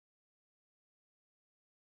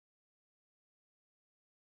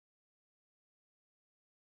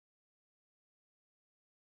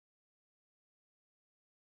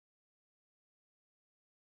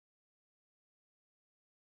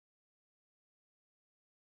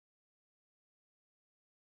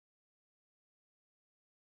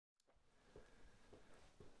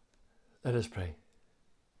Let us pray.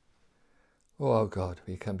 O our God,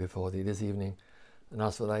 we come before thee this evening and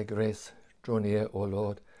ask for thy grace. Draw near, O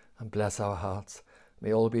Lord, and bless our hearts.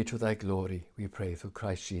 May all be to thy glory, we pray through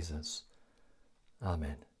Christ Jesus.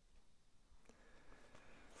 Amen.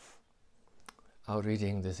 Our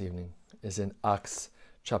reading this evening is in Acts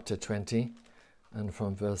chapter 20 and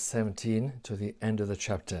from verse 17 to the end of the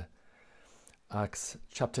chapter. Acts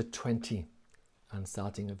chapter 20 and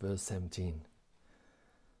starting at verse 17.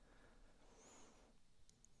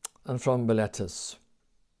 And from Miletus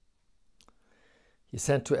he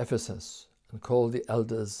sent to Ephesus and called the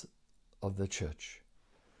elders of the church.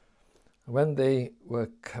 And when they were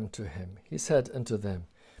come to him, he said unto them,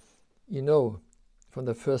 Ye know from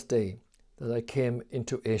the first day that I came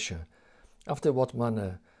into Asia, after what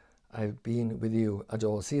manner I have been with you at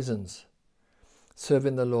all seasons,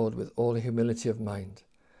 serving the Lord with all humility of mind,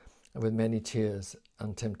 and with many tears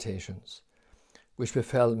and temptations, which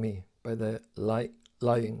befell me by the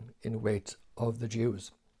lying in wait of the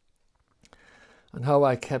Jews, and how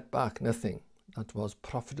I kept back nothing that was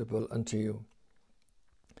profitable unto you,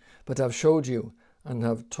 but have showed you and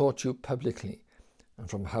have taught you publicly, and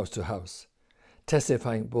from house to house,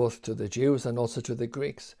 testifying both to the Jews and also to the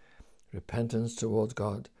Greeks, repentance toward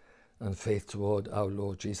God and faith toward our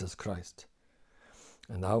Lord Jesus Christ.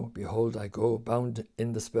 And now, behold, I go bound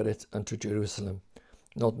in the Spirit unto Jerusalem,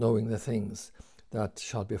 not knowing the things that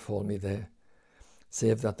shall befall me there,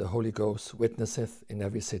 save that the Holy Ghost witnesseth in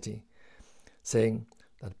every city, saying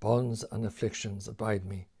that bonds and afflictions abide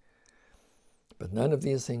me. But none of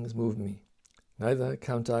these things move me, neither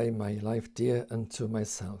count I my life dear unto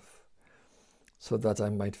myself, so that I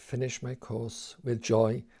might finish my course with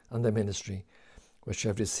joy and the ministry which I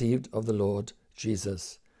have received of the Lord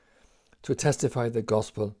Jesus, to testify the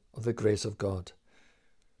gospel of the grace of God.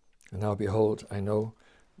 And now behold, I know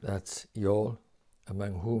that ye all,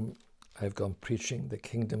 among whom I have gone preaching the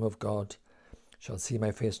kingdom of God, shall see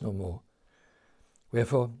my face no more.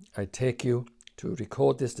 Wherefore I take you to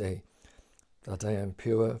record this day that I am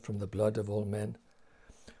pure from the blood of all men,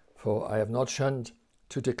 for I have not shunned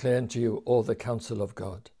to declare unto you all the counsel of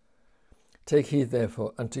God. Take heed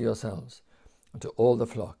therefore unto yourselves and to all the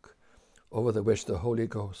flock, over the which the Holy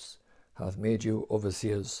Ghost hath made you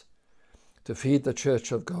overseers, to feed the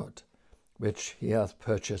church of God, which he hath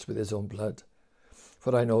purchased with his own blood.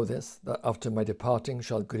 For I know this, that after my departing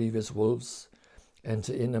shall grievous wolves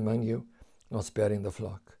enter in among you, not sparing the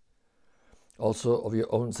flock. Also of your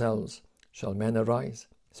own selves shall men arise,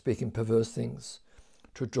 speaking perverse things,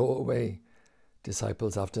 to draw away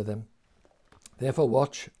disciples after them. Therefore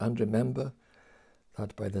watch and remember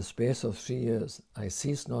that by the space of 3 years I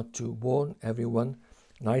cease not to warn every one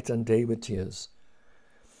night and day with tears.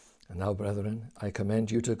 And now, brethren, I commend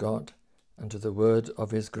you to God and to the word of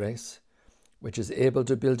his grace, which is able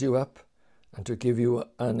to build you up and to give you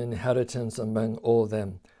an inheritance among all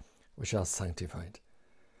them which are sanctified.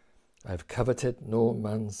 I have coveted no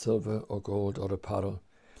man's silver or gold or apparel.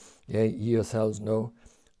 Yea, ye yourselves know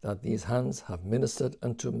that these hands have ministered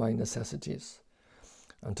unto my necessities,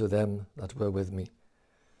 and to them that were with me.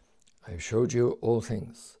 I have showed you all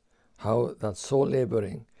things, how that so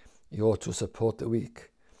labouring you ought to support the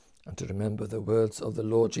weak, and to remember the words of the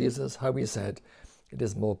Lord Jesus, how he said, It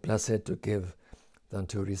is more blessed to give than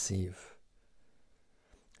to receive.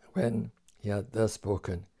 When he had thus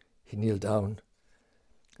spoken, he kneeled down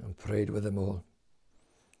and prayed with them all.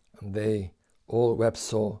 And they all wept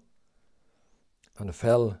sore, and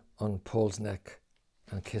fell on Paul's neck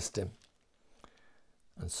and kissed him,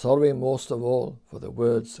 and sorrowing most of all for the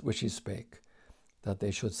words which he spake, that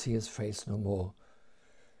they should see his face no more.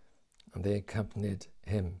 And they accompanied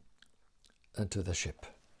him unto the ship.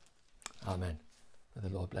 Amen. May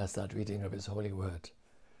the Lord bless that reading of his holy word.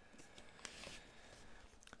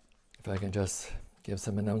 If I can just give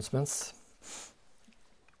some announcements.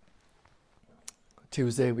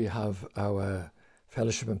 Tuesday we have our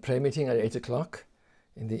fellowship and prayer meeting at 8 o'clock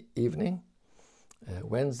in the evening.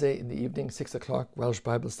 Wednesday in the evening, 6 o'clock, Welsh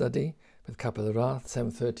Bible study with Capel the Wrath,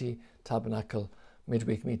 7:30, Tabernacle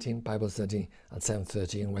midweek meeting, Bible study at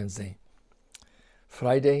 7:30 on Wednesday.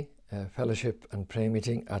 Friday, fellowship and prayer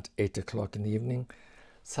meeting at 8 o'clock in the evening.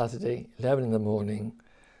 Saturday, 11 in the morning,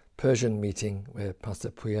 Persian meeting where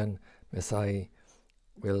Pastor Puyan Mesai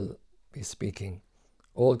will be speaking.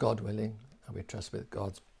 All God willing, and we trust with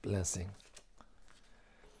God's blessing.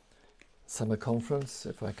 Summer conference,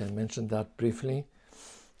 if I can mention that briefly,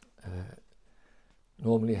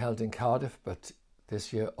 normally held in Cardiff, but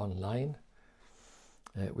this year online,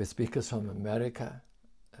 with speakers from America,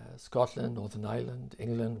 Scotland, Northern Ireland,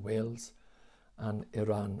 England, Wales, and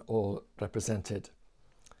Iran all represented.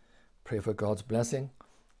 Pray for God's blessing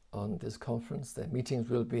on this conference. The meetings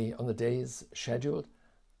will be on the days scheduled,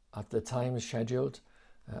 at the times scheduled,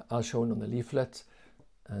 as shown on the leaflet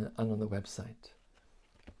and on the website.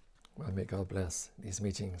 Well, may God bless these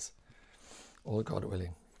meetings, all God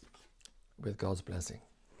willing, with God's blessing.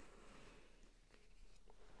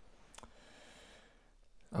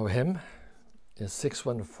 Our hymn is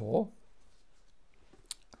 614.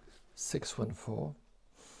 614.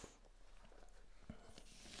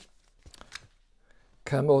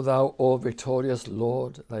 Come, O thou all victorious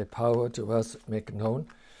Lord, thy power to us make known.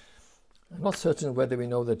 I'm not certain whether we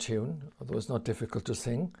know the tune, although it's not difficult to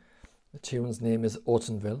sing. The tune's name is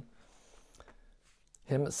Autumnville.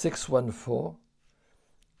 Hymn 614.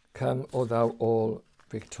 Come, O thou all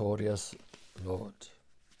victorious Lord.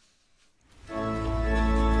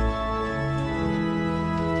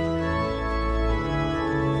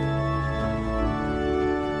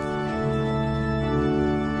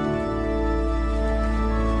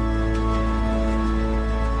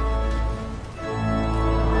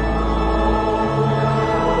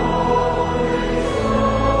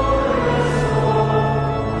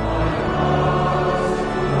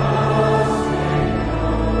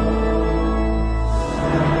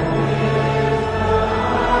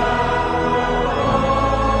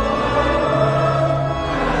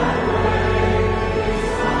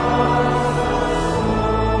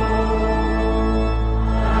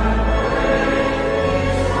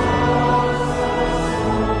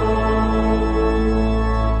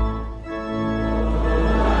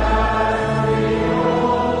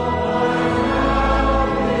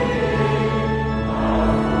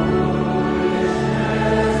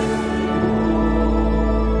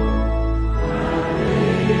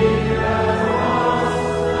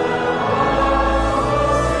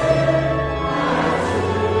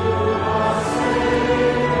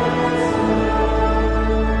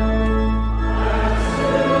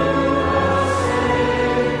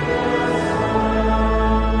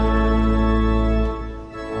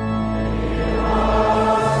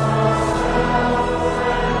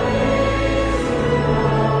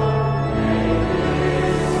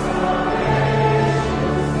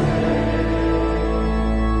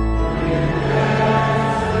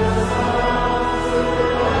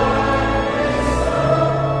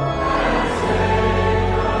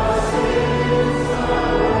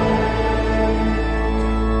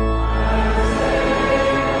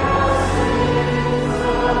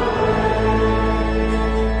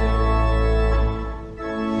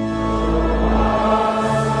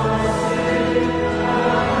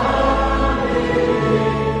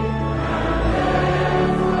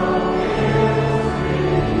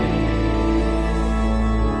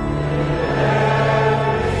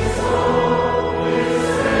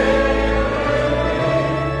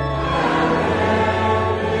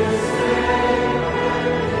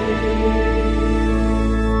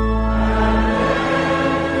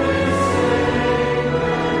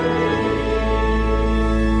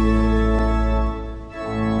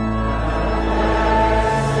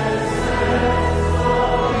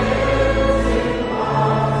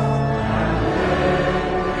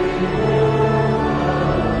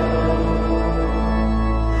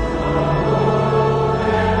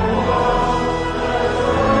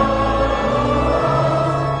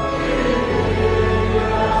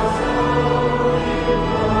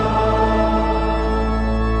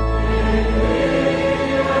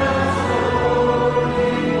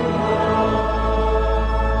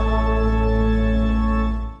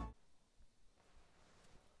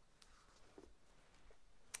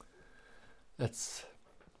 Let's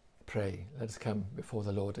pray. Let us come before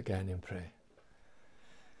the Lord again in prayer.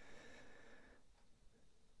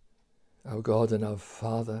 Our God and our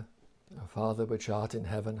Father which art in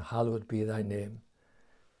heaven, hallowed be thy name.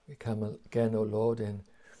 We come again, O Lord, in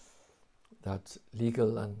that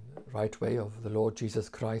legal and right way of the Lord Jesus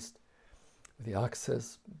Christ, with the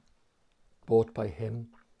access bought by him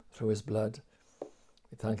through his blood.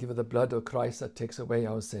 We thank you for the blood of Christ that takes away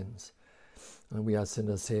our sins. And we are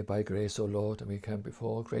sinners saved by grace, O Lord, and we come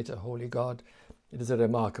before greater holy God. It is a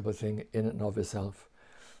remarkable thing in and of itself.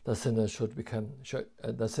 The sinners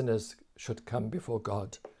should come before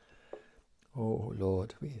God. Oh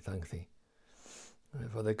Lord, we thank thee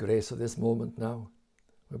for the grace of this moment now,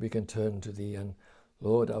 where we can turn to thee, and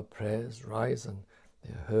Lord, our prayers rise and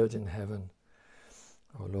they are heard in heaven.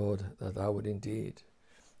 Oh Lord, that thou would indeed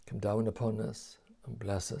come down upon us and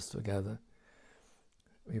bless us together.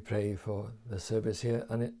 We pray for the service here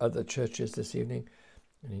and in other churches this evening,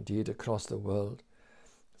 and indeed across the world.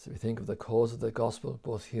 So we think of the cause of the gospel,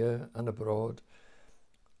 both here and abroad.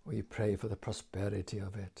 We pray for the prosperity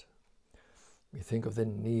of it. We think of the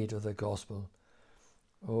need of the gospel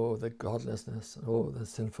Oh, the godlessness, and oh, the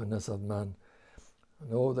sinfulness of man,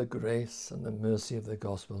 and oh, the grace and the mercy of the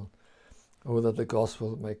gospel. Oh, that the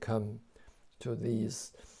gospel may come to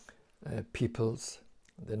these peoples,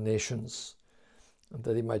 the nations, and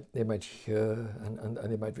that they might hear and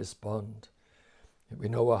they might respond. We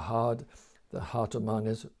know how hard the heart of man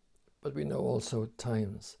is, but we know also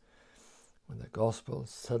times when the gospel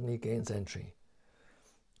suddenly gains entry.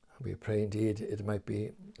 And we pray indeed it might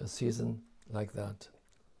be a season like that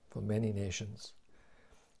for many nations.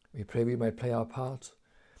 We pray we might play our part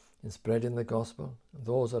in spreading the gospel, and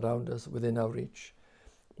those around us within our reach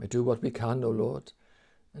may do what we can, O Lord,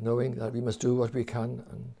 and knowing that we must do what we can,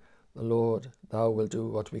 and the Lord, thou will do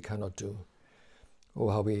what we cannot do. Oh,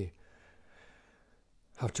 how we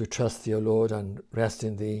have to trust thee, O Lord, and rest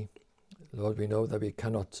in thee. Lord, we know that we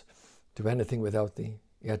cannot do anything without thee,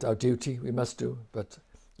 yet our duty we must do, but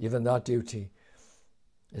even that duty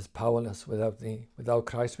is powerless without thee. Without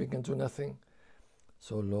Christ we can do nothing.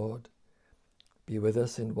 So, Lord, be with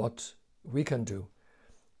us in what we can do,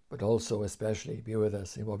 but also especially be with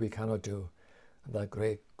us in what we cannot do, and that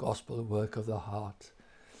great gospel work of the heart,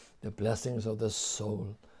 the blessings of the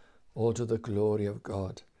soul, all to the glory of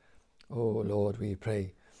God. Oh Lord, we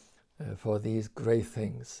pray for these great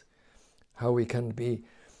things, how we can be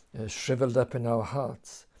shriveled up in our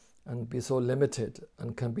hearts and be so limited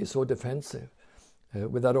and can be so defensive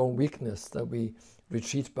with our own weakness that we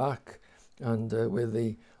retreat back, and with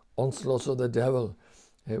the onslaughts of the devil,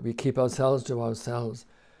 we keep ourselves to ourselves.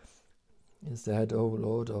 Instead, O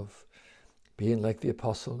Lord, of being like the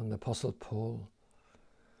Apostle and the Apostle Paul,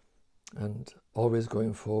 and always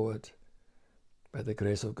going forward by the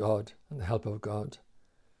grace of God and the help of God.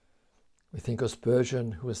 We think of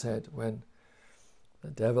Spurgeon, who said when the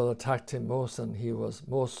devil attacked him most and he was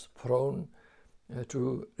most prone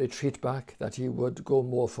to retreat back, that he would go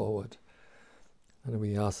more forward. And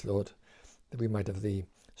we ask, Lord, that we might have the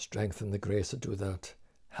strength and the grace to do that.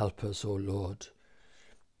 Help us, O Lord.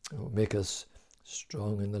 Oh, make us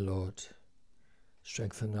strong in the Lord.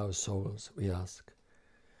 Strengthen our souls, we ask.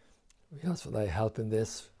 We ask for thy help in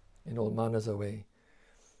this, in all manners of way,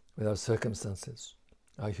 with our circumstances,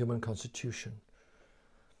 our human constitution,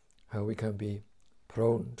 how we can be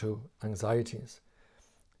prone to anxieties.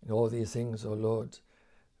 In all these things, O Lord,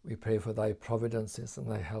 we pray for thy providences and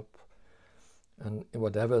thy help. And in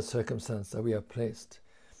whatever circumstance that we are placed,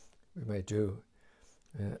 we may do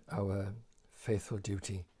our faithful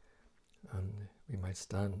duty, and we might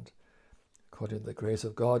stand according to the grace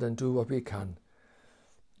of God and do what we can.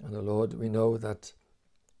 And, O Lord, we know that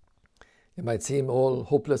it might seem all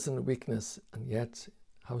hopeless and weakness, and yet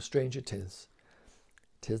how strange it is.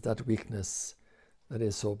 It is that weakness that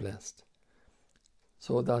is so blessed,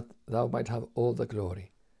 so that thou might have all the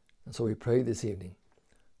glory. And so we pray this evening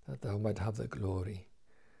that thou might have the glory.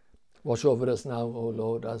 Watch over us now, O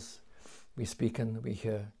Lord, as we speak and we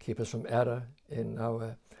hear. Keep us from error in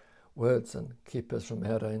our words and keep us from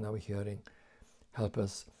error in our hearing. Help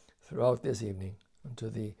us throughout this evening and to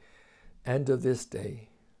the end of this day,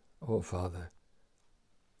 O Father.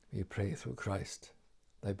 We pray through Christ,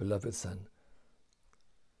 thy beloved Son.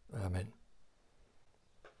 Amen.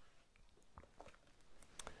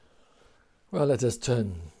 Well, let us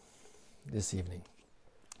turn this evening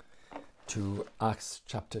to Acts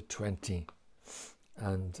chapter 20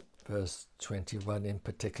 and verse 21 in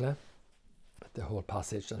particular, but the whole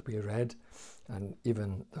passage that we read and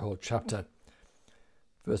even the whole chapter.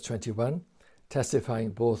 Verse 21,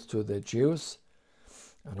 testifying both to the Jews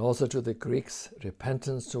and also to the Greeks,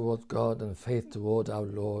 repentance toward God and faith toward our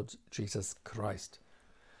Lord Jesus Christ.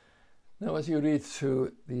 Now, as you read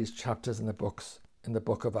through these chapters in the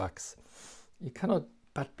book of Acts, you cannot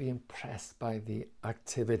but be impressed by the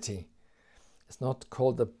activity. It's not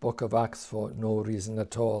called the book of Acts for no reason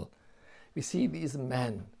at all. We see these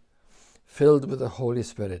men filled with the Holy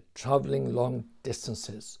Spirit, traveling long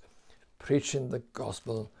distances, preaching the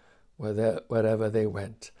gospel wherever they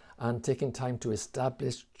went, and taking time to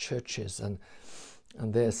establish churches and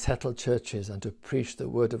their settled churches and to preach the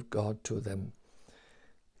word of God to them.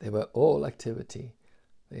 They were all activity.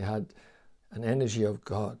 They had an energy of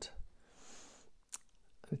God.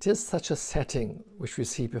 It is such a setting which we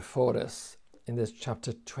see before us in this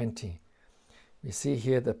chapter 20. We see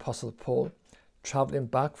here the Apostle Paul traveling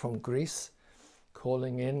back from Greece,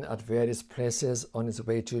 calling in at various places on his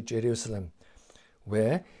way to Jerusalem,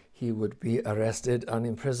 where he would be arrested and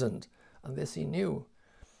imprisoned. And this he knew,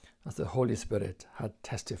 as the Holy Spirit had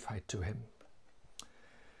testified to him.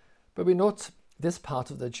 But we note this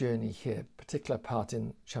part of the journey here, particular part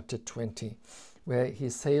in chapter 20, where he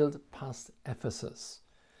sailed past Ephesus.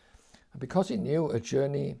 And because he knew a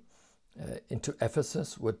journey into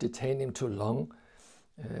Ephesus would detain him too long,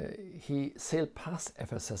 he sailed past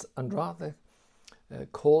Ephesus and rather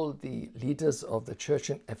called the leaders of the church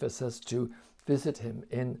in Ephesus to visit him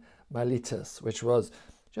in Miletus, which was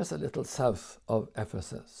just a little south of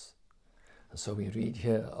Ephesus. And so we read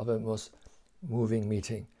here of a most moving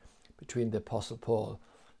meeting between the Apostle Paul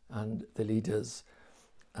and the leaders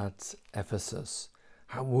at Ephesus.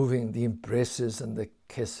 How moving the embraces and the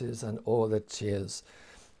kisses and all the tears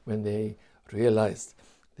when they realized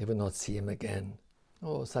they would not see him again.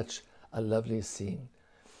 Oh, such a lovely scene.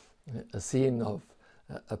 A scene of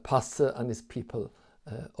a pastor and his people,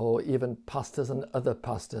 or even pastors and other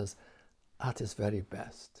pastors at his very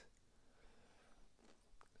best.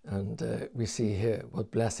 And we see here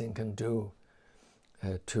what blessing can do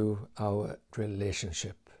to our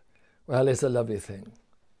relationship. Well, it's a lovely thing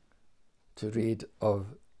to read of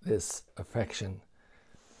this affection.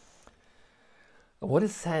 And what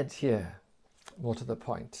is said here, more to the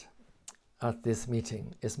point, at this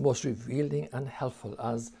meeting is most revealing and helpful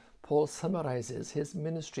as Paul summarizes his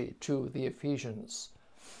ministry to the Ephesians,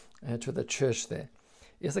 to the church there.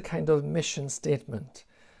 It's a kind of mission statement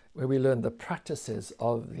where we learn the practices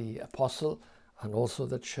of the apostle and also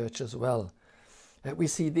the church as well. We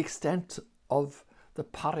see the extent of the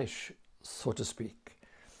parish, so to speak.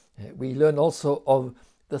 We learn also of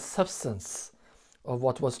the substance of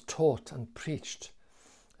what was taught and preached.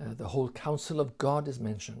 The whole counsel of God is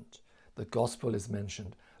mentioned. The gospel is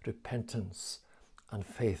mentioned. Repentance and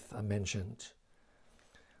faith are mentioned.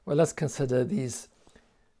 Well, let's consider these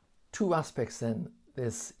two aspects then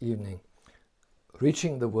this evening.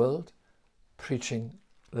 Reaching the world, preaching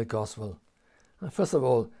the gospel. And first of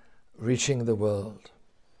all, reaching the world.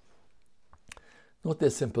 Note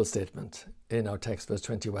this simple statement in our text, verse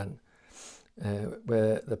 21,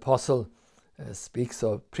 where the apostle speaks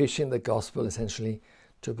of preaching the gospel essentially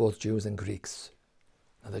to both Jews and Greeks.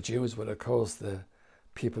 And the Jews were, of course, the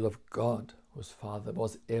people of God, whose father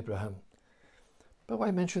was Abraham. But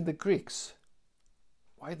why mention the Greeks?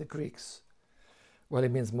 Why the Greeks? Well,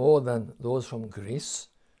 it means more than those from Greece,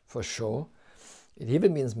 for sure. It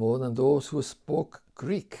even means more than those who spoke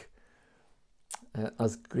Greek,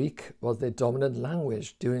 as Greek was the dominant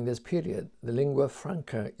language during this period, the lingua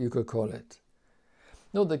franca, you could call it.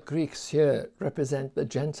 No, the Greeks here represent the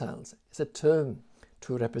Gentiles. It's a term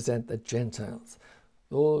to represent the Gentiles,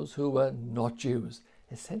 those who were not Jews,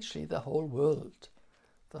 essentially the whole world.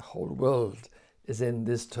 The whole world is in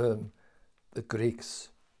this term, the Greeks.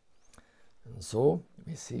 And so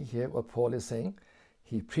we see here what Paul is saying.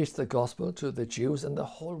 He preached the gospel to the Jews and the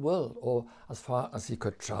whole world, or as far as he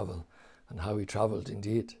could travel, and how he traveled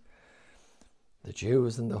indeed. The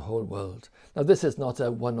Jews and the whole world. Now this is not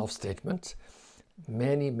a one-off statement.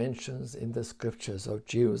 Many mentions in the scriptures of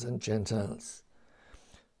Jews and Gentiles.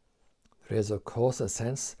 There is, of course, a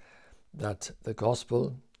sense that the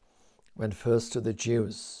gospel went first to the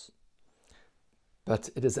Jews, but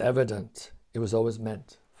it is evident it was always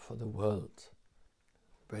meant for the world.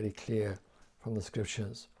 Very clear from the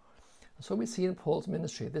scriptures. And so we see in Paul's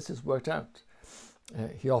ministry this is worked out.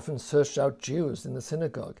 He often searched out Jews in the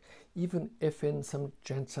synagogue, even if in some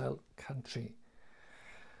Gentile country.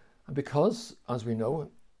 And because, as we know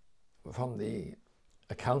from the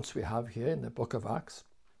accounts we have here in the book of Acts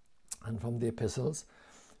and from the epistles,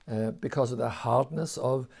 because of the hardness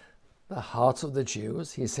of the hearts of the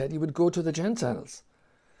Jews, he said he would go to the Gentiles.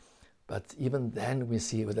 But even then we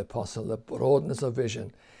see with the apostle the broadness of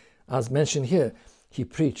vision. As mentioned here, he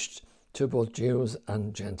preached to both Jews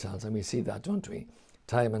and Gentiles. And we see that, don't we?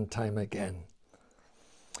 Time and time again.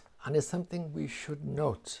 And it's something we should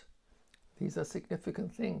note. These are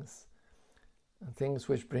significant things, and things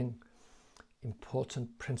which bring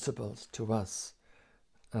important principles to us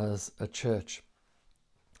as a church.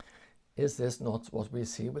 Is this not what we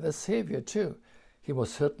see with the Saviour too? He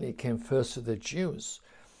most certainly came first to the Jews.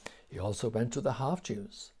 He also went to the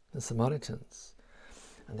half-Jews, the Samaritans.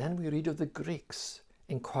 And then we read of the Greeks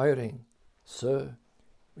inquiring, "Sir,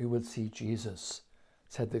 we will see Jesus,"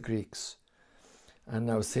 said the Greeks. And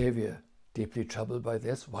now Saviour, deeply troubled by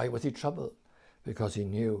this. Why was he troubled? Because he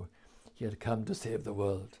knew he had come to save the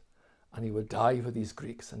world, and he would die for these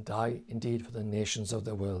Greeks and die indeed for the nations of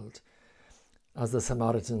the world. As the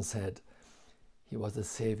Samaritans said, he was the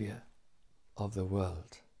Saviour of the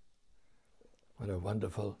world. What a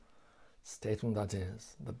wonderful statement that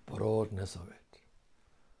is, the broadness of it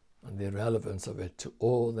and the relevance of it to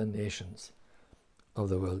all the nations of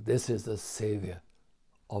the world. This is the Saviour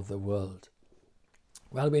of the world.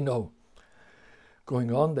 Well, we know,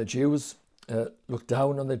 going on, the Jews looked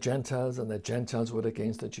down on the Gentiles, and the Gentiles were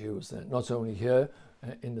against the Jews. Not only here,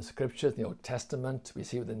 in the scriptures, the Old Testament, we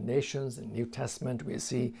see with the nations, in the New Testament, we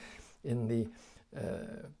see in the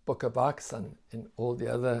book of Acts and in all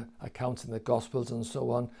the other accounts in the Gospels and so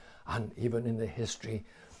on, and even in the history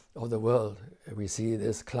of the world, we see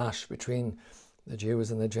this clash between the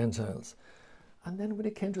Jews and the Gentiles. And then when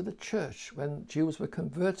it came to the church, when Jews were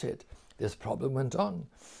converted, this problem went on.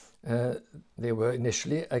 They were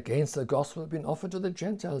initially against the gospel being offered to the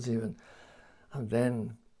Gentiles even. And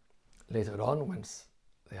then later on, once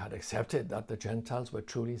they had accepted that the Gentiles were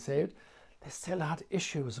truly saved, they still had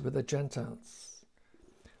issues with the Gentiles.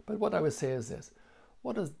 But what I would say is this: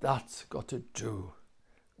 what has that got to do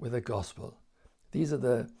with the gospel? These are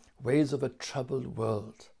the ways of a troubled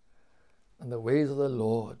world, and the ways of the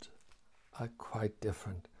Lord are quite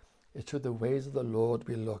different. It's to the ways of the Lord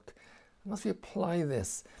we look. And as we apply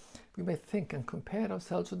this, we may think and compare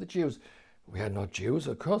ourselves with the Jews. We are not Jews,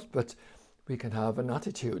 of course, but we can have an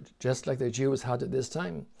attitude just like the Jews had at this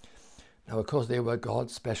time. Now, of course, they were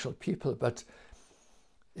God's special people, but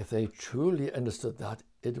if they truly understood that,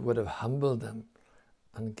 it would have humbled them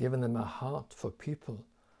and given them a heart for people.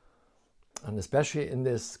 And especially in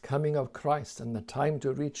this coming of Christ and the time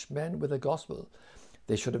to reach men with the gospel,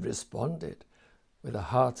 they should have responded with a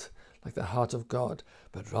heart like the heart of God.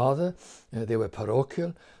 But rather, they were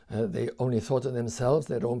parochial. They only thought of themselves,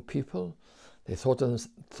 their own people. They thought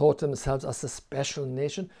themselves as a special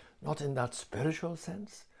nation, not in that spiritual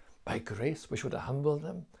sense, by grace, which would have humbled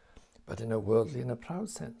them, but in a worldly and a proud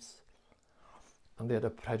sense. And they had a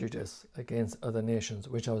prejudice against other nations,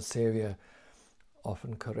 which our Saviour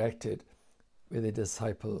often corrected with the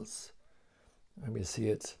disciples. And we see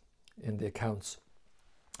it in the accounts.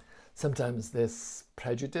 Sometimes this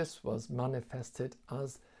prejudice was manifested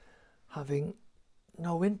as having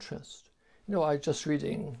no interest. You know, I was just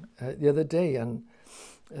reading the other day, and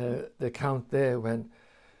the account there when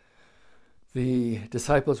the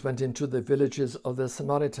disciples went into the villages of the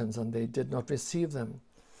Samaritans and they did not receive them.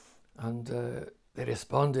 And they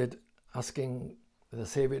responded asking the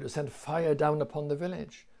Saviour to send fire down upon the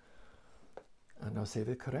village. And our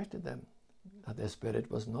Saviour corrected them, that their spirit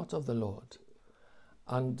was not of the Lord.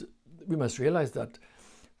 And we must realize that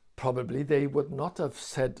probably they would not have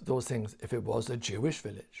said those things if it was a Jewish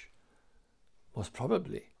village. Most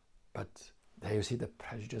probably. But there you see the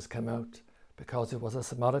prejudice come out because it was a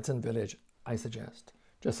Samaritan village, I suggest.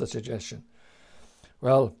 Just a suggestion.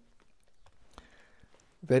 Well,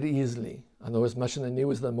 very easily, I know it's much in the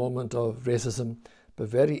news at the moment of racism, but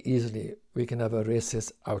very easily we can have a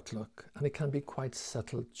racist outlook, and it can be quite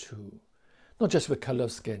subtle too. Not just with colour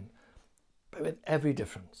of skin, but with every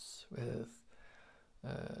difference, with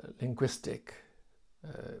linguistic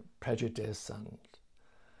prejudice and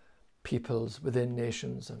peoples within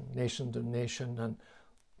nations and nation to nation and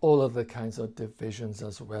all other kinds of divisions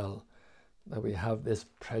as well, that we have this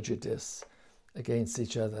prejudice against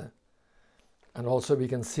each other. And also we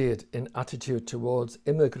can see it in attitude towards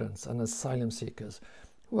immigrants and asylum seekers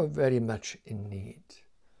who are very much in need,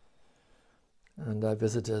 and are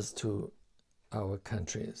visitors to our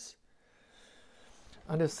countries.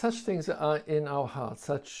 And if such things are in our hearts,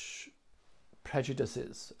 such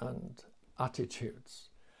prejudices and attitudes,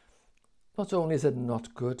 not only is it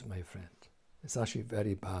not good, my friend, it's actually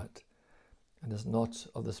very bad, and is not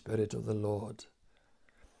of the Spirit of the Lord.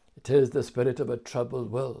 It is the spirit of a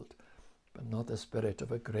troubled world, but not the spirit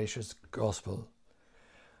of a gracious gospel.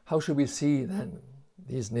 How should we see then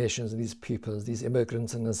these nations, these peoples, these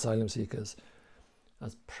immigrants and asylum seekers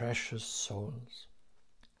as precious souls,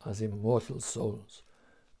 as immortal souls,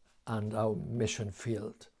 and our mission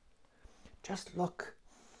field? Just look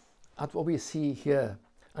at what we see here,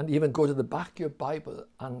 and even go to the back of your Bible,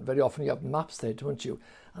 and very often you have maps there, don't you?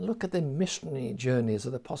 And look at the missionary journeys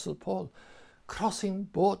of the Apostle Paul, crossing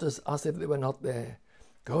borders as if they were not there,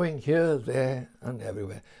 going here, there, and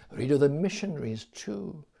everywhere. Read of the missionaries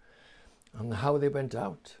too, and how they went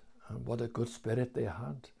out, and what a good spirit they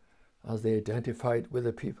had as they identified with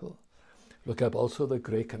the people. Look up also the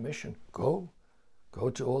Great Commission. Go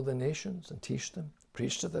to all the nations and teach them,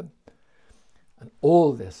 preach to them. And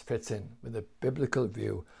all this fits in with the biblical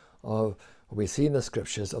view of what we see in the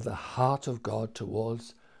scriptures of the heart of God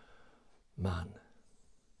towards man,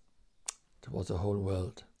 towards the whole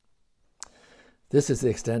world. This is the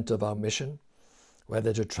extent of our mission,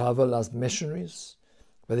 whether to travel as missionaries,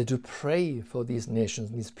 whether to pray for these nations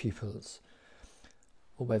and these peoples,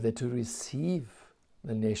 or whether to receive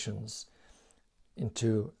the nations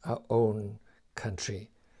into our own country.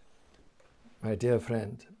 My dear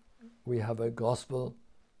friend, we have a gospel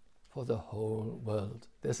for the whole world.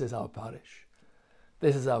 This is our parish.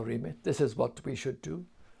 This is our remit. This is what we should do.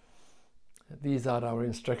 These are our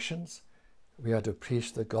instructions. we are to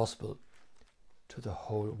preach the gospel to the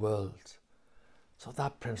whole world. So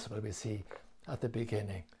that principle we see at the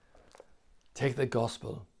beginning. Take the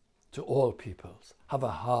gospel to all peoples. Have a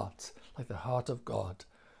heart like the heart of God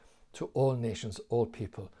to all nations, all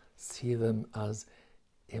people. See them as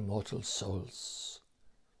immortal souls.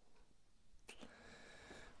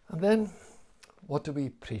 And then, what do we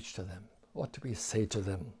preach to them? What do we say to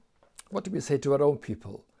them? What do we say to our own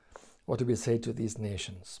people? What do we say to these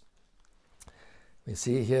nations? We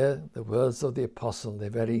see here the words of the apostle. They're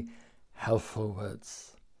very helpful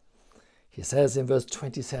words. He says in verse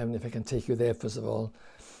 27, if I can take you there first of all,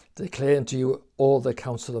 declare unto you all the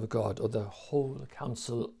counsel of God, or the whole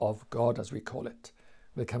counsel of God as we call it.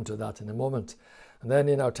 We'll come to that in a moment. And then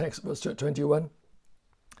in our text, verse 21,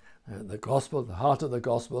 the gospel, the heart of the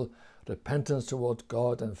gospel, repentance toward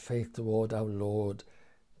God and faith toward our Lord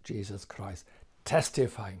Jesus Christ.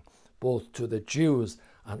 Testifying both to the Jews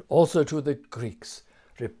and also to the Greeks.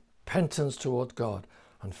 Repentance toward God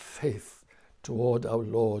and faith toward our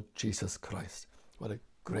Lord Jesus Christ. What a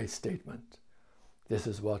great statement. This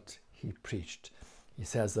is what he preached. He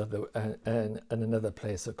says that in another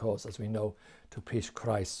place, of course, as we know, to preach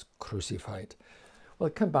Christ crucified. We'll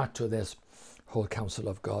come back to this whole counsel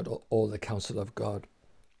of God, or all the counsel of God.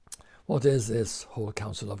 What is this whole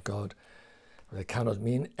counsel of God? Well, it cannot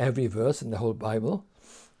mean every verse in the whole Bible,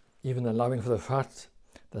 even allowing for the fact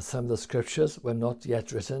that some of the scriptures were not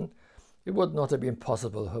yet written. It would not have been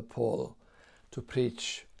possible for Paul to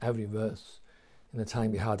preach every verse in the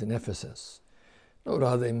time he had in Ephesus. No,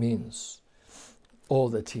 rather it means all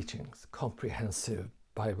the teachings, comprehensive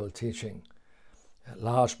Bible teaching,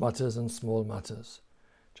 large matters and small matters.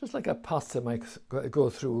 Just like a pastor might go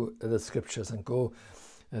through the scriptures and go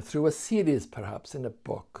through a series perhaps in a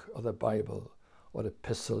book or the Bible or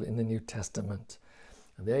epistle in the New Testament.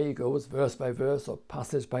 And there he goes, verse by verse or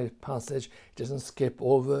passage by passage. He doesn't skip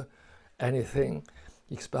over anything.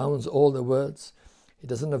 He expounds all the words. He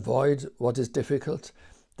doesn't avoid what is difficult,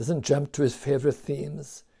 doesn't jump to his favorite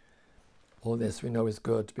themes. All this we know is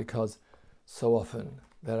good because so often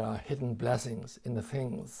there are hidden blessings in the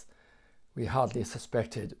things we hardly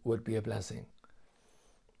suspected would be a blessing.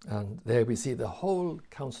 And there we see the whole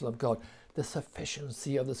counsel of God, the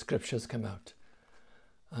sufficiency of the scriptures come out,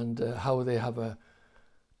 and how they have a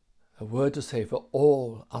word to say for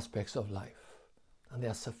all aspects of life, and they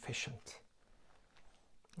are sufficient.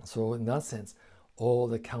 So in that sense, all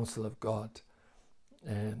the counsel of God,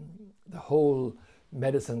 the whole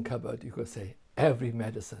medicine cupboard, you could say, every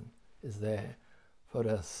medicine is there for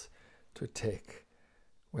us to take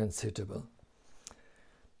when suitable.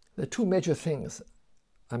 There are two major things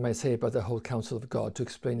I might say about the whole counsel of God to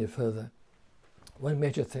explain it further. One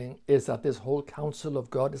major thing is that this whole counsel of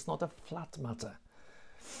God is not a flat matter.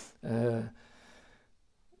 The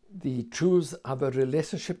truths have a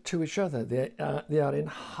relationship to each other. They are in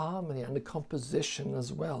harmony and a composition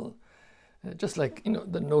as well. Just like,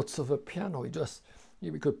 the notes of a piano.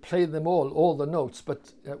 We could play them all the notes,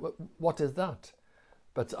 but what is that?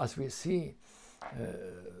 But as we see,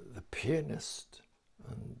 the pianist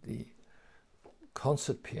and the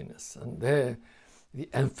concert pianist, and there the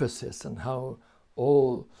emphasis and how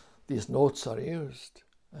all these notes are used,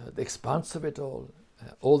 the expanse of it all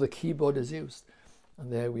the keyboard is used,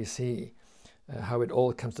 and there we see how it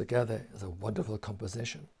all comes together as a wonderful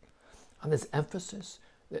composition. And there's emphasis.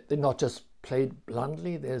 They're not just played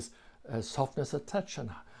blandly. There's softness of touch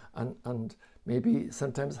and maybe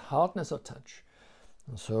sometimes hardness of touch.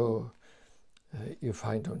 And so you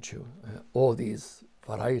find, don't you, all these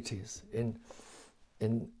varieties in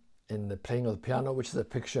the playing of the piano, which is a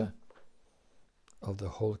picture of the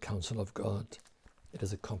whole counsel of God. It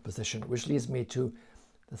is a composition, which leads me to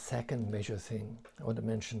the second major thing I want to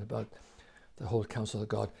mention about the whole counsel of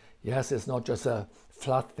God. Yes, it's not just a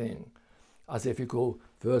flat thing, as if you go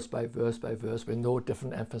verse by verse by verse with no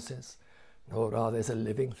different emphasis. No, rather it's a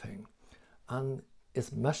living thing. And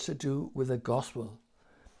it's much to do with the gospel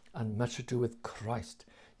and much to do with Christ.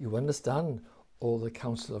 You understand all the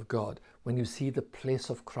counsel of God when you see the place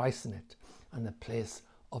of Christ in it and the place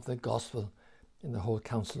of the gospel in the whole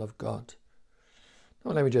counsel of God.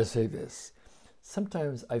 Now let me just say this.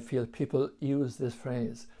 Sometimes I feel people use this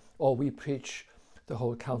phrase, or we preach the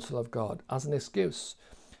whole counsel of God, as an excuse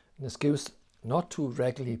not to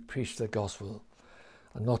regularly preach the gospel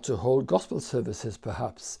and not to hold gospel services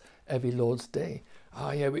perhaps every Lord's Day.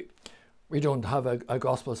 We don't have a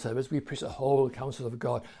gospel service, we preach the whole counsel of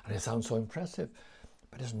God, and it sounds so impressive,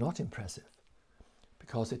 but it's not impressive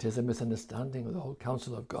because it is a misunderstanding of the whole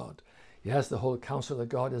counsel of God. Yes, the whole counsel of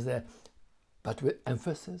God is there, but with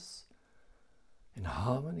emphasis, in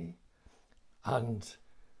harmony, and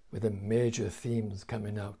with the major themes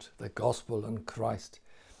coming out, the gospel and Christ.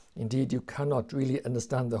 Indeed, you cannot really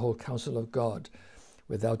understand the whole counsel of God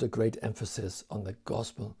without a great emphasis on the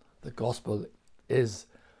gospel. The gospel is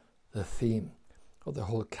the theme of the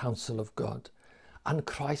whole counsel of God. And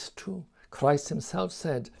Christ too. Christ himself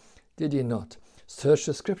said, did he not? Search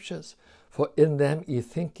the scriptures, for in them ye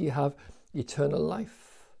think ye have eternal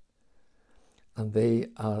life. And they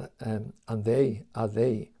are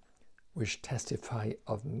they which testify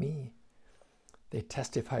of me. They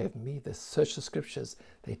testify of me. They search the scriptures.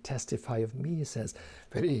 They testify of me, he says.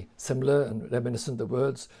 Very similar and reminiscent of the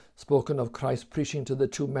words spoken of Christ preaching to the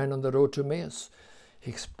two men on the road to Emmaus.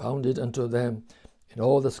 He expounded unto them in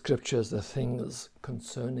all the scriptures the things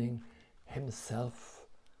concerning himself.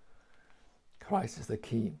 Christ is the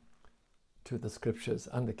key to the scriptures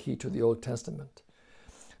and the key to the Old Testament.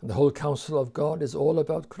 And the whole counsel of God is all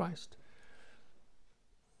about Christ.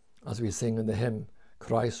 As we sing in the hymn,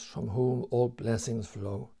 Christ from whom all blessings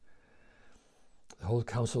flow. The whole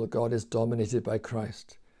counsel of God is dominated by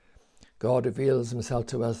Christ. God reveals himself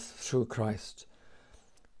to us through Christ.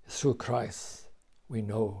 Through Christ we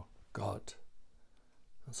know God.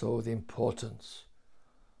 And so the importance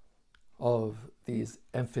of these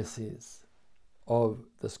emphases of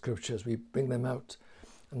the scriptures, we bring them out,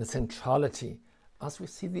 and the centrality as we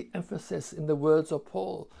see the emphasis in the words of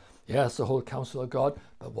Paul. Yes, the whole counsel of God,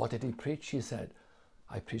 but what did he preach? He said,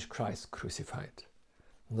 I preach Christ crucified.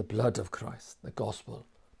 And the blood of Christ, the gospel,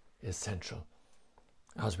 is central,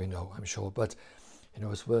 as we know, I'm sure. But,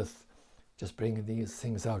 it's worth just bringing these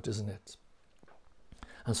things out, isn't it?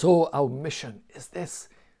 And so our mission is this.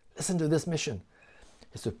 Listen to this mission.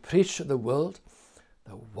 Is to preach to the world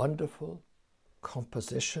the wonderful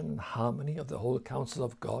composition and harmony of the whole counsel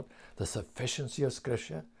of God, the sufficiency of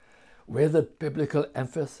Scripture, with the biblical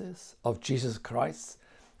emphasis of Jesus Christ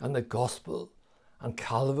and the gospel and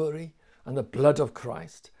Calvary and the blood of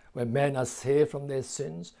Christ, where men are saved from their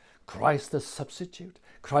sins, Christ the substitute,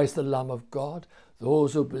 Christ the Lamb of God.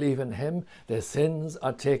 Those who believe in him, their sins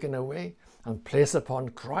are taken away and placed upon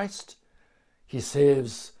Christ. He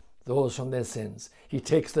saves those from their sins. He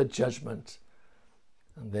takes the judgment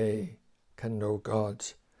and they can know God.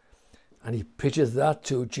 And he preaches that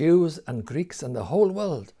to Jews and Greeks and the whole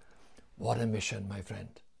world. What a mission, my friend.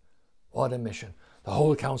 What a mission. The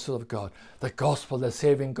whole counsel of God, the gospel, the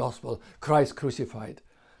saving gospel, Christ crucified,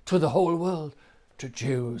 to the whole world, to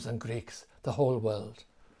Jews and Greeks, the whole world.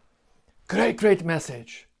 Great, great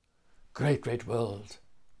message. Great, great world.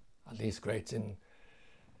 At least great in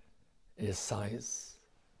his size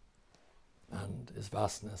and his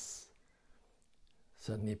vastness.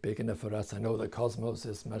 Certainly big enough for us. I know the cosmos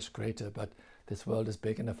is much greater, but this world is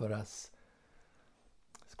big enough for us.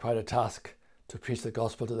 It's quite a task to preach the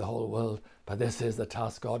gospel to the whole world, but this is the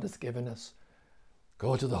task God has given us.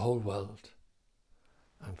 Go to the whole world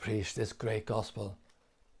and preach this great gospel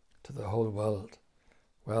to the whole world.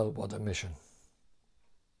 Well, what a mission.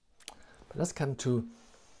 But let's come to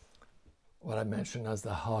what I mentioned as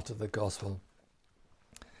the heart of the gospel.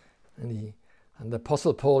 And the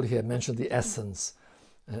Apostle Paul here mentioned the essence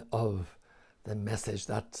of the message,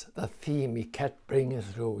 that the theme he kept bringing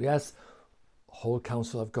through. Yes, whole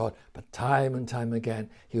counsel of God, but time and time again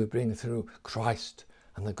he would bring through Christ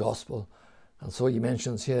and the gospel. And so he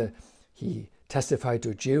mentions here, he testified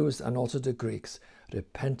to Jews and also to Greeks,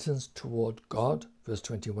 repentance toward God, verse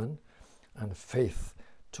 21, and faith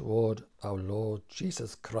toward our Lord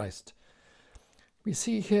Jesus Christ. We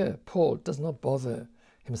see here Paul does not bother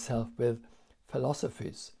himself with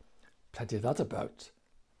philosophies, plenty of that about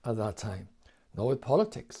at that time, nor with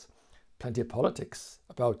politics, plenty of politics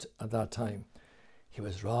about at that time. He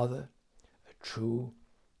was rather a true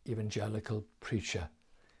evangelical preacher.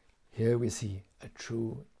 Here we see a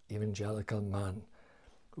true evangelical man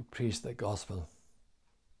who preached the gospel.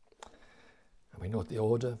 And we note the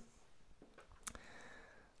order.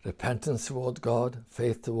 Repentance toward God,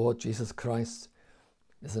 faith toward Jesus Christ.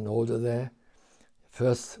 There's an order there.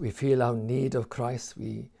 First, we feel our need of Christ.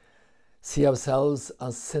 We see ourselves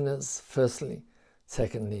as sinners, firstly.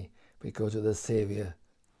 Secondly, we go to the Saviour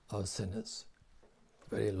of sinners.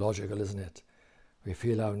 Very logical, isn't it? We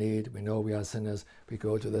feel our need, we know we are sinners, we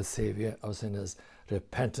go to the Saviour of sinners.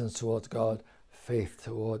 Repentance towards God, faith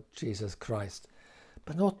toward Jesus Christ.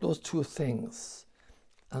 But not those two things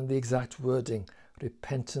and the exact wording,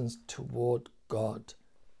 repentance toward God.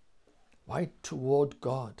 Why toward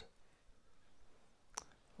God?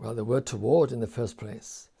 Well, the word toward in the first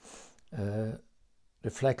place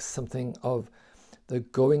reflects something of the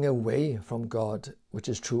going away from God, which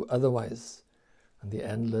is true otherwise, and the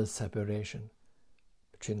endless separation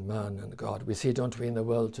between man and God. We see, don't we, in the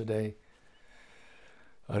world today,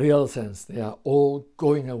 a real sense, they are all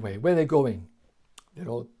going away. Where are they going? They're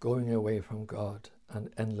all going away from God and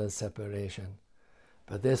endless separation.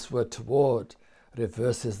 But this word toward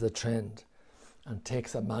reverses the trend and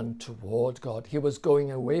takes a man toward God. He was going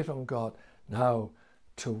away from God, now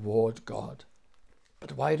toward God.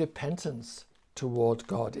 But why repentance toward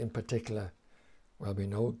God in particular? Well, we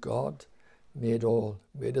know God made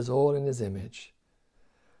us all in his image.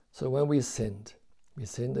 So when we sinned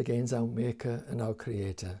against our Maker and our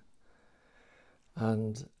Creator.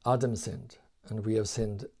 And Adam sinned, and we have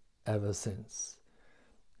sinned ever since.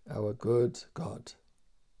 Our good God,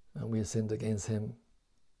 and we sinned against him.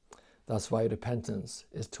 That's why repentance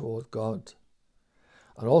is toward God.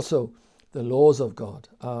 And also, the laws of God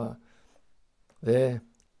are there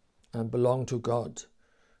and belong to God.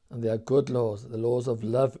 And they are good laws, the laws of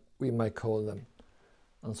love, we might call them.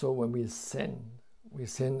 And so when we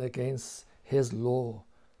sin against his law,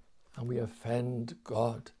 and we offend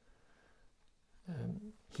God.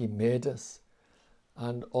 He made us,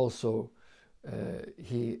 and also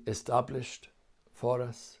he established for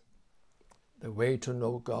us the way to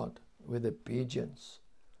know God with obedience.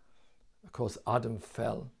 Of course, Adam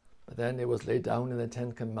fell, but then it was laid down in the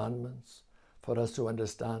 10 Commandments for us to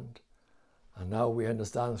understand. And now we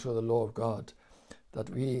understand through the law of God that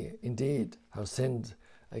we indeed have sinned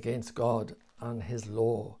against God and his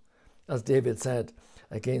law. As David said,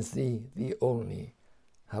 against thee only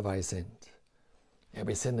have I sinned. Yeah,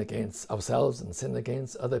 we sin against ourselves and sin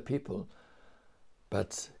against other people,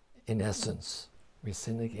 but in essence, we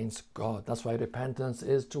sin against God. That's why repentance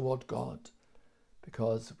is toward God,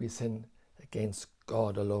 because we sin against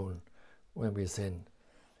God alone when we sin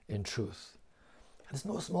in truth. And it's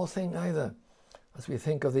no small thing either, as we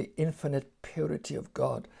think of the infinite purity of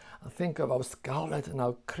God, and think of our scarlet and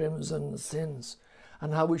our crimson sins,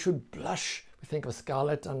 and how we should blush. We think of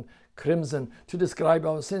scarlet and crimson to describe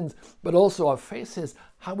our sins, but also our faces,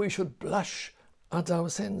 how we should blush at our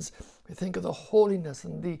sins. We think of the holiness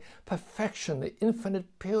and the perfection, the infinite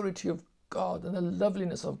purity of God and the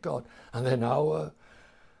loveliness of God. And then our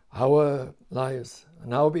lives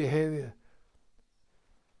and our behavior,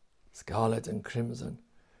 scarlet and crimson.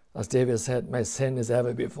 As David said, my sin is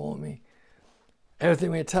ever before me. Everything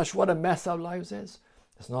we touch, what a mess our lives is.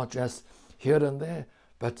 It's not just here and there,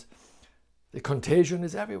 but the contagion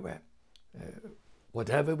is everywhere.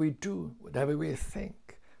 Whatever we do, whatever we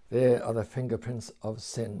think, there are the fingerprints of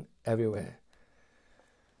sin everywhere.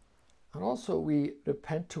 And also we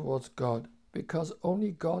repent towards God because only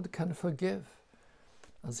God can forgive,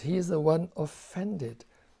 as he is the one offended,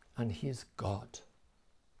 and he is God.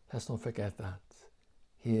 Let's not forget that.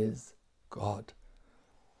 He is God,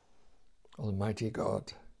 Almighty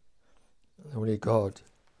God. Only God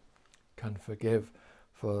can forgive.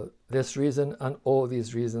 For this reason and all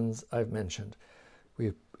these reasons I've mentioned,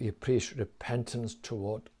 we preach repentance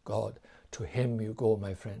toward God. To him you go,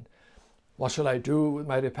 my friend. What shall I do with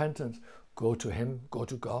my repentance? Go to him, go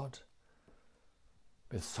to God.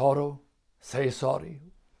 With sorrow, say sorry.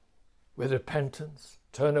 With repentance,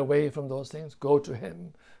 turn away from those things. Go to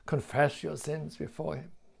him, confess your sins before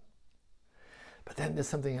him. But then there's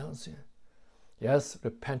something else here. Yes,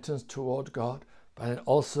 repentance toward God, but then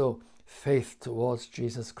also faith towards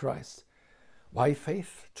Jesus Christ. Why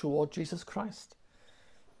faith toward Jesus Christ?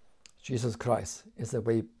 Jesus Christ is the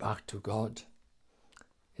way back to God,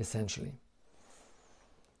 essentially.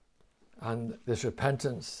 And this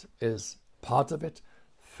repentance is part of it.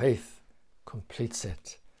 Faith completes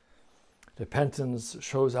it. Repentance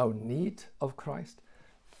shows our need of Christ.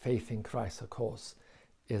 Faith in Christ, of course,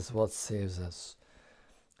 is what saves us.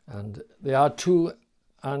 And they are two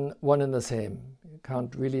and one and the same. You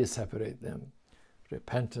can't really separate them.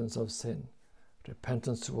 Repentance of sin,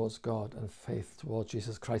 repentance towards God, and faith towards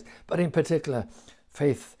Jesus Christ. But in particular,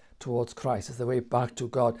 faith towards Christ is the way back to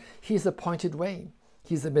God. He's the appointed way.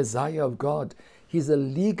 He's the Messiah of God. He's the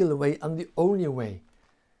legal way and the only way.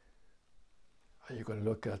 Are you going to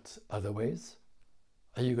look at other ways?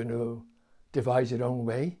 Are you going to devise your own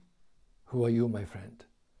way? Who are you, my friend?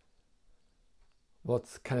 What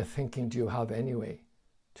kind of thinking do you have anyway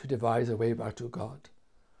to devise a way back to God?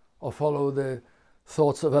 Or follow the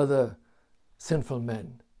thoughts of other sinful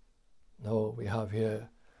men? No, we have here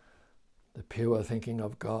the pure thinking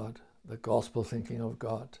of God, the gospel thinking of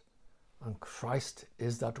God. And Christ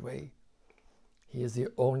is that way. He is the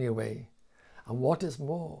only way. And what is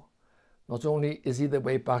more, not only is he the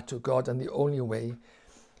way back to God and the only way,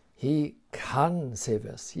 he can save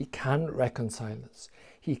us. He can reconcile us.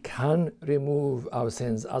 He can remove our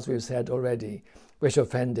sins, as we've said already, which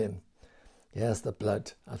offend him. Yes, the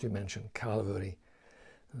blood, as we mentioned, Calvary.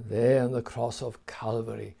 There on the cross of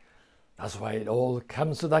Calvary, That's why it all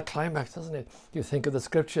comes to that climax, doesn't it? You think of the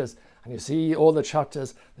scriptures and you see all the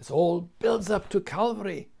chapters, this all builds up to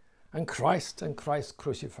Calvary and Christ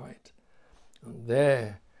crucified. And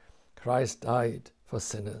there Christ died for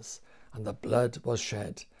sinners and the blood was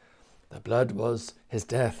shed. The blood was his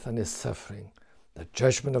death and his suffering, the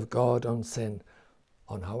judgment of God on sin,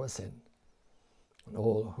 on our sin, and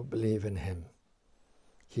all who believe in him.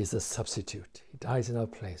 He is a substitute. He dies in our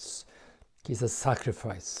place. He's a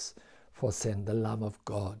sacrifice for sin, the Lamb of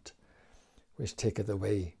God, which taketh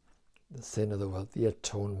away the sin of the world, the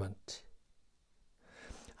atonement.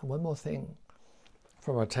 And one more thing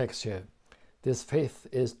from our text here. This faith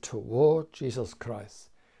is toward Jesus Christ.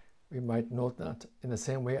 We might note that in the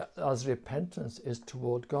same way as repentance is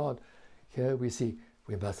toward God. Here we see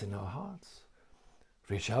we must in our hearts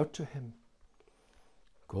reach out to him,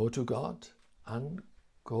 go to God and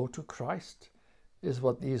go to Christ, is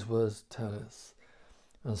what these words tell us.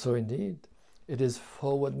 And so indeed, it is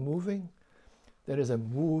forward moving. There is a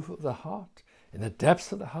move of the heart, in the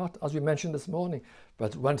depths of the heart, as we mentioned this morning.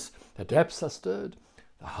 But once the depths are stirred,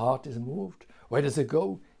 the heart is moved. Where does it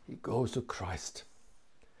go? It goes to Christ,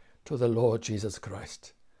 to the Lord Jesus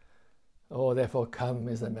Christ. Oh, therefore come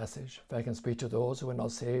is the message. If I can speak to those who are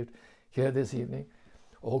not saved here this evening,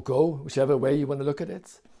 or go, whichever way you want to look at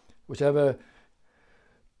it, whichever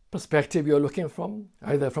perspective you're looking from,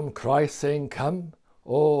 either from Christ saying come,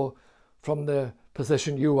 or from the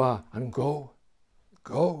position you are and go,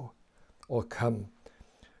 or come.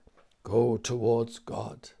 Go towards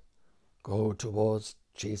God. Go towards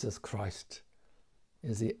Jesus Christ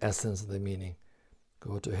is the essence of the meaning.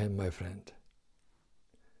 Go to him, my friend.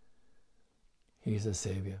 He's a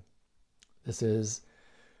Saviour. This is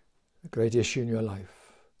a great issue in your life.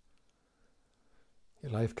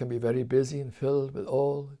 Your life can be very busy and filled with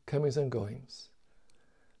all comings and goings,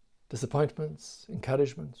 disappointments,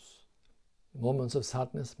 encouragements, moments of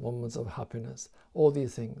sadness, moments of happiness. All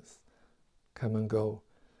these things come and go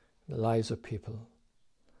in the lives of people.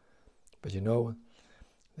 But you know,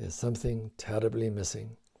 there's something terribly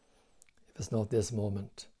missing if it's not this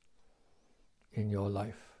moment in your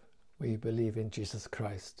life. We believe in Jesus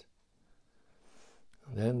Christ.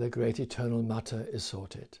 And then the great eternal matter is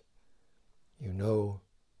sorted. You know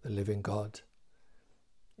the living God.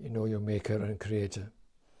 You know your Maker and Creator.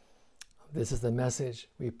 This is the message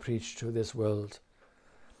we preach to this world.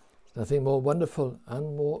 There's nothing more wonderful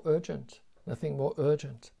and more urgent. Nothing more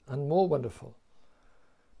urgent and more wonderful.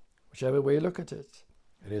 Whichever way you look at it,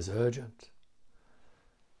 it is urgent.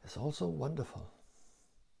 It's also wonderful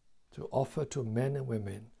to offer to men and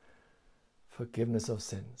women forgiveness of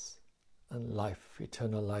sins and life,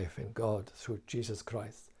 eternal life in God through Jesus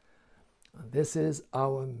Christ. And this is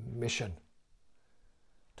our mission,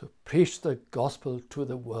 to preach the gospel to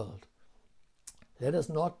the world. Let us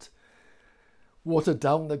not water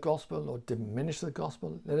down the gospel or diminish the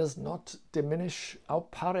gospel. Let us not diminish our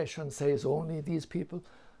parish and say it's only these people.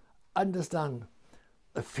 Understand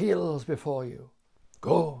the fields before you.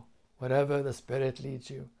 Go wherever the Spirit leads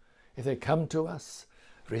you. If they come to us,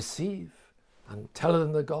 receive and tell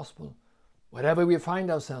them the gospel. Wherever we find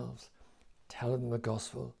ourselves, tell them the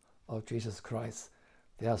gospel of Jesus Christ.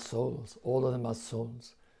 They are souls. All of them are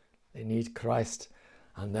souls. They need Christ.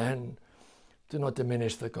 And then do not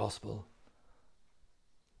diminish the gospel.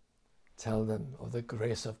 Tell them of the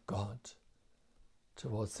grace of God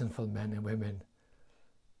towards sinful men and women.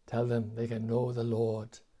 Tell them they can know the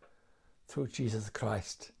Lord through Jesus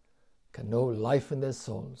Christ, can know life in their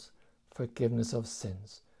souls, forgiveness of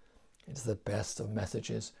sins. It's the best of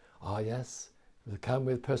messages. Ah, yes, it will come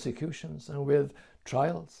with persecutions and with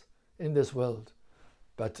trials in this world.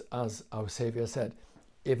 But as our Saviour said,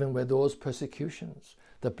 even with those persecutions,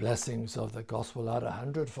 the blessings of the gospel are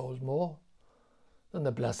 100-fold more than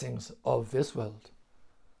the blessings of this world.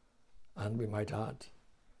 And we might add,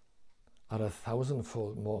 are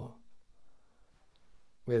 1,000-fold more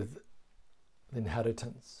with the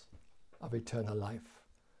inheritance of eternal life.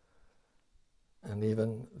 And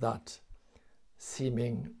even that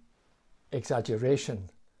seeming exaggeration,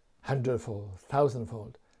 100-fold,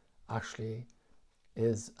 1,000-fold, actually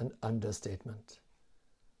is an understatement.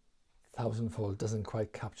 1,000-fold doesn't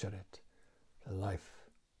quite capture it. The life,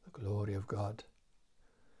 the glory of God.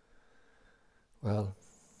 Well,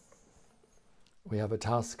 we have a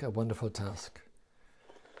task, a wonderful task.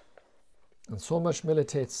 And so much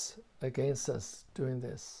militates against us doing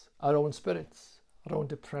this. Our own spirits, our own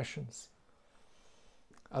depressions,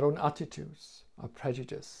 our own attitudes, our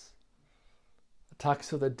prejudice,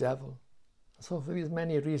 attacks of the devil. So for these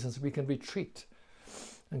many reasons we can retreat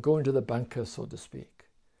and go into the bunker, so to speak,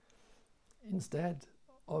 instead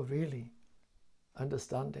of really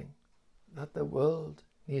understanding that the world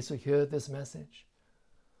needs to hear this message,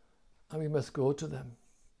 and we must go to them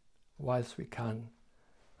whilst we can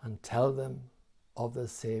and tell them of the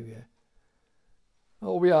Saviour.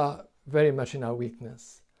 Oh, we are very much in our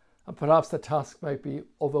weakness, and perhaps the task might be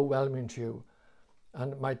overwhelming to you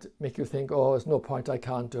and might make you think, oh, there's no point, I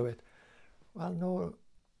can't do it. Well, no,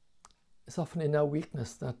 it's often in our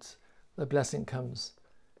weakness that the blessing comes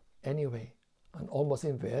anyway, and almost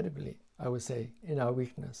invariably, I would say, in our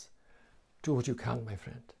weakness. Do what you can, my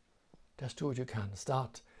friend. Just do what you can.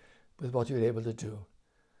 Start with what you're able to do.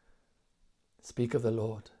 Speak of the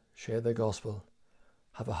Lord, share the gospel,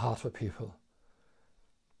 have a heart for people.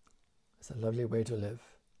 It's a lovely way to live,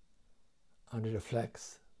 and it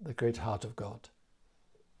reflects the great heart of God.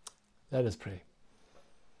 Let us pray.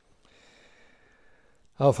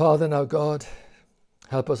 Our Father and our God,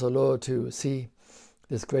 help us, O Lord, to see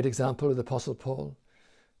this great example of the Apostle Paul,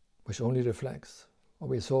 which only reflects what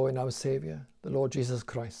we saw in our Saviour, the Lord Jesus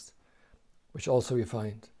Christ, which also we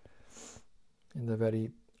find in the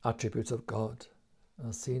very attributes of God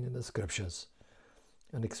as seen in the Scriptures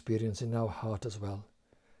and experienced in our heart as well.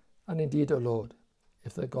 And indeed, O Lord,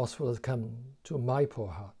 if the gospel has come to my poor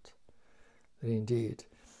heart, then indeed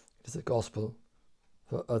it is a gospel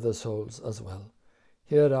for other souls as well.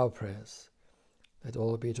 Hear our prayers. Let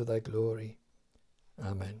all be to thy glory.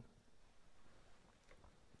 Amen.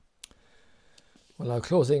 Well, our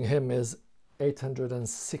closing hymn is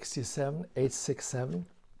 867.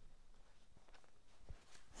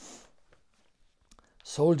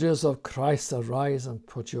 Soldiers of Christ, arise and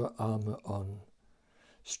put your armour on,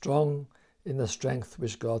 strong in the strength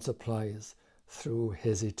which God supplies through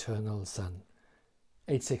his eternal Son.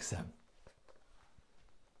 867.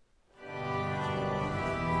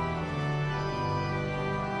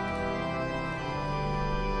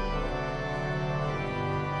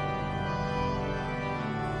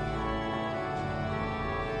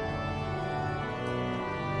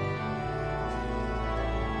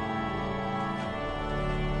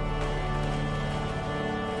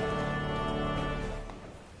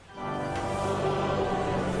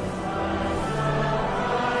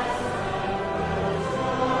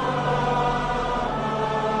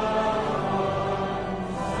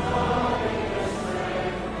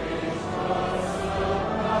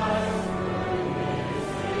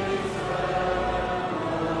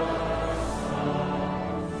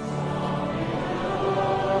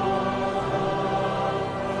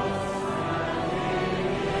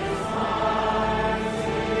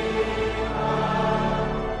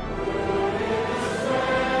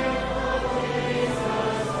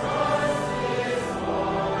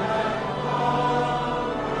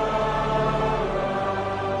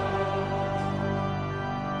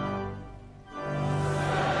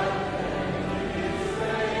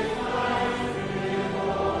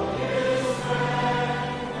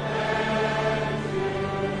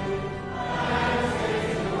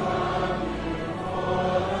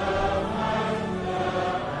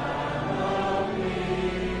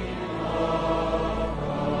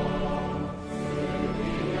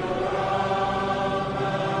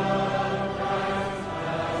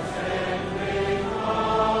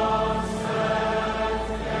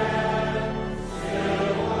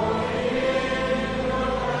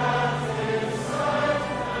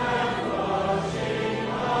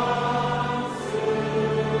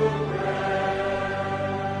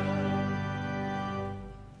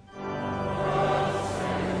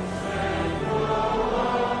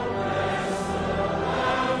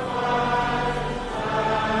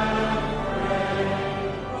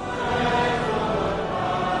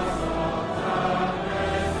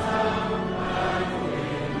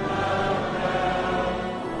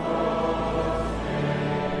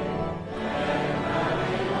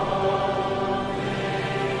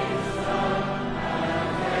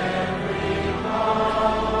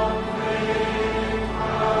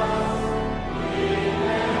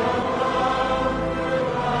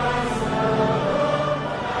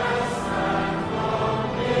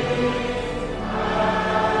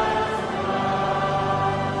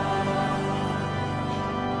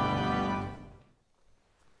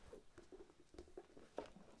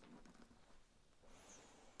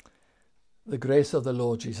 The grace of the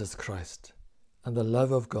Lord Jesus Christ, and the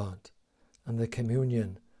love of God, and the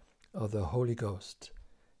communion of the Holy Ghost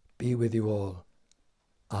be with you all.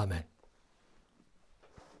 Amen.